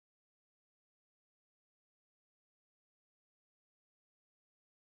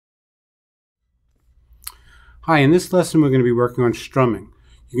Hi, in this lesson we're going to be working on strumming.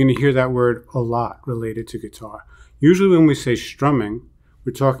 You're going to hear that word a lot related to guitar. Usually when we say strumming,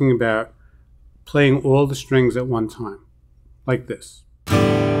 we're talking about playing all the strings at one time, like this.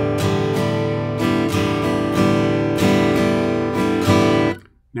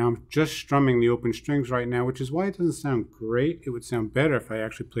 Now I'm just strumming the open strings right now, which is why it doesn't sound great. It would sound better if I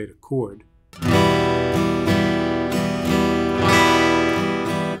actually played a chord.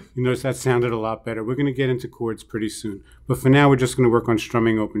 You notice that sounded a lot better. We're going to get into chords pretty soon. But for now, we're just going to work on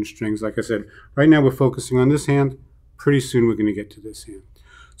strumming open strings. Like I said, right now we're focusing on this hand. Pretty soon we're going to get to this hand.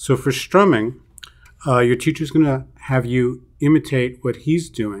 So for strumming, your teacher's going to have you imitate what he's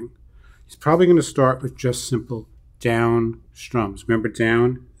doing. He's probably going to start with just simple down strums. Remember,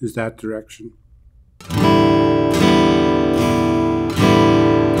 down is that direction.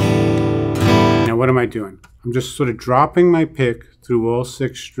 Now what am I doing? I'm just sort of dropping my pick through all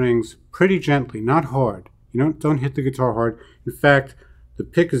 6 strings pretty gently, not hard. You don't hit the guitar hard. In fact, the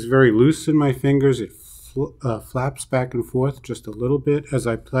pick is very loose in my fingers. It flaps back and forth just a little bit as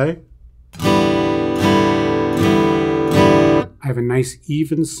I play. I have a nice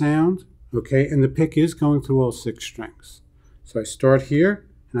even sound, okay? And the pick is going through all 6 strings. So I start here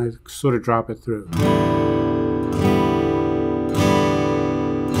and I sort of drop it through.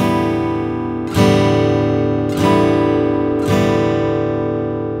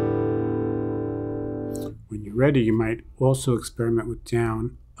 When you're ready, you might also experiment with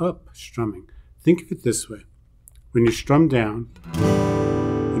down, up strumming. Think of it this way. When you strum down,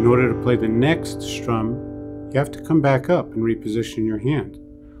 in order to play the next strum, you have to come back up and reposition your hand.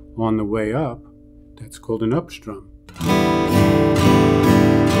 On the way up, that's called an up strum.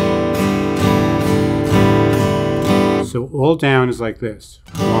 So all down is like this.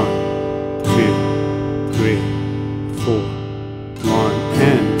 1, 2, 3, 4. 1,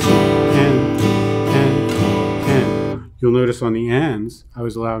 and 2, and 3. You'll notice on the ends, I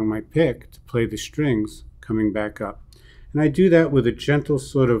was allowing my pick to play the strings coming back up. And I do that with a gentle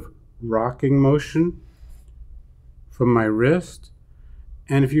sort of rocking motion from my wrist.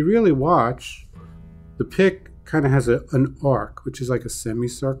 And if you really watch, the pick kind of has an arc, which is like a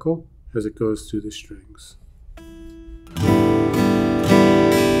semicircle as it goes through the strings.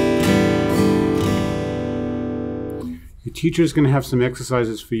 Your teacher is going to have some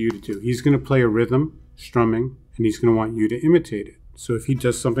exercises for you to do. He's going to play a rhythm, strumming, and he's going to want you to imitate it. So if he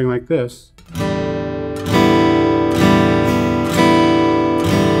does something like this,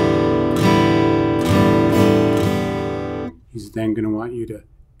 he's then going to want you to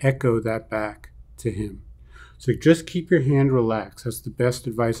echo that back to him. So just keep your hand relaxed. That's the best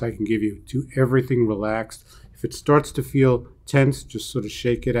advice I can give you. Do everything relaxed. If it starts to feel tense, just sort of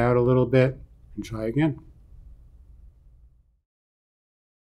shake it out a little bit and try again.